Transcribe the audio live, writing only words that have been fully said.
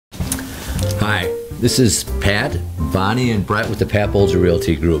Hi, this is Pat, Bonnie, and Brett with the Pat Bolger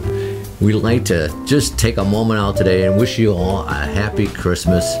Realty Group. We'd like to just take a moment out today and wish you all a happy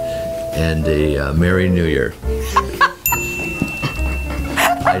Christmas and a Merry New Year.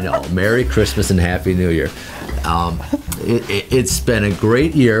 I know, Merry Christmas and Happy New Year. It's been a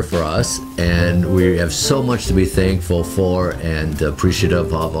great year for us, and we have so much to be thankful for and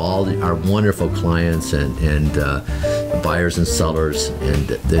appreciative of all our wonderful clients and buyers and sellers, and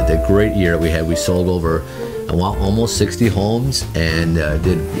the great year we had. We sold over almost 60 homes and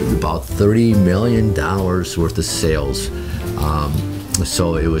did about $30 million worth of sales.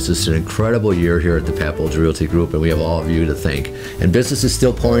 So it was just an incredible year here at the Pat Bolger Realty Group, and we have all of you to thank. And business is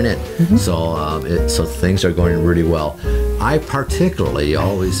still pouring in, so things are going really well. I particularly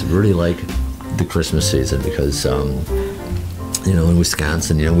always really like the Christmas season because you know, in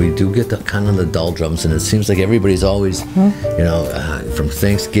Wisconsin, you know, we do get the kind of the doldrums, and it seems like everybody's always, you know, from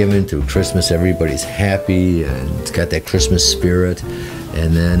Thanksgiving to Christmas, everybody's happy and it's got that Christmas spirit.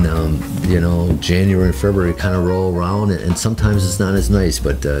 And then, you know, January and February kind of roll around, and sometimes it's not as nice.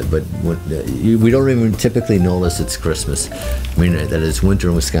 But we don't even typically notice it's Christmas. I mean, that it's winter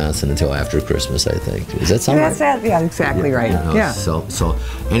in Wisconsin until after Christmas, I think. Does that sound right? Yeah, exactly right. You know, yeah. So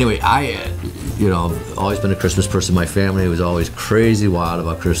anyway, you know, I've always been a Christmas person. My family was always crazy wild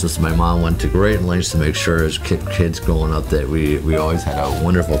about Christmas. My mom went to great lengths to make sure as kids growing up that we always had a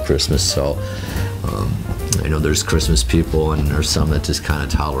wonderful Christmas. So. I know there's Christmas people and there's some that just kind of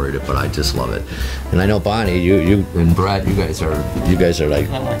tolerate it, but I just love it. And I know Bonnie, you and Brad, you guys are like,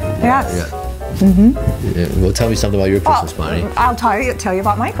 yes. Yeah. Well, tell me something about your Christmas, Bonnie. I'll tell you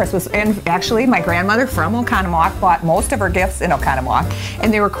about my Christmas. And actually, my grandmother from Oconomowoc bought most of her gifts in Oconomowoc,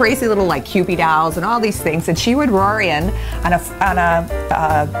 and they were crazy little like Cupid dolls and all these things. And she would roar in on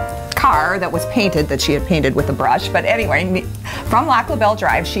a car that was painted, that she had painted with a brush. But anyway, from Lac La Belle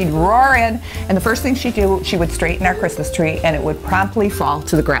Drive, she'd roar in, and the first thing she'd do, she would straighten our Christmas tree, and it would promptly fall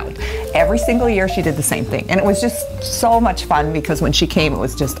to the ground. Every single year she did the same thing, and it was just so much fun because when she came, it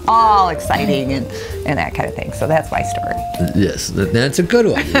was just all exciting and that kind of thing. So that's my story. Yes, that's a good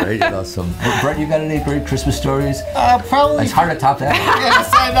one, right? Awesome. Brett, you got any great Christmas stories? Probably. It's hard to top that.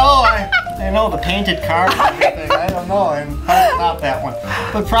 Yes, I know. I know the painted car and everything. I don't know. I'm hard to top that one.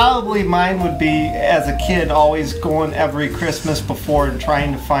 But probably mine would be, as a kid, always going every Christmas before and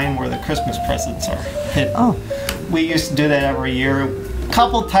trying to find where the Christmas presents are hidden. Oh. We used to do that every year. A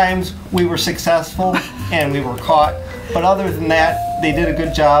couple times we were successful and we were caught. But other than that, they did a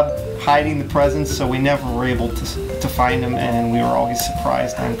good job hiding the presents, so we never were able to find them, and we were always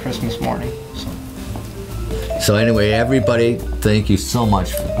surprised on Christmas morning. So anyway, everybody, thank you so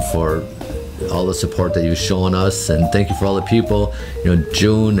much for all the support that you've shown us, and thank you for all the people, you know,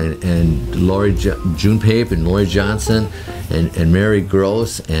 June and Lori, June Pape and Lori Johnson and Mary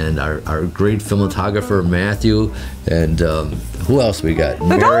Gross, and our great cinematographer Matthew, and who else we got?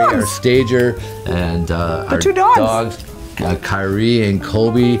 Mary, dogs. our stager, and our two dogs. Kyrie and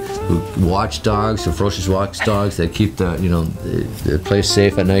Kobe, who watch dogs, who ferocious watchdogs that keep the place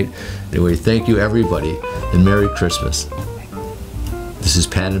safe at night. Anyway, thank you everybody, and Merry Christmas. This is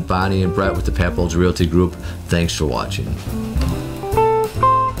Pat and Bonnie and Brett with the Pat Bolger Realty Group. Thanks for watching.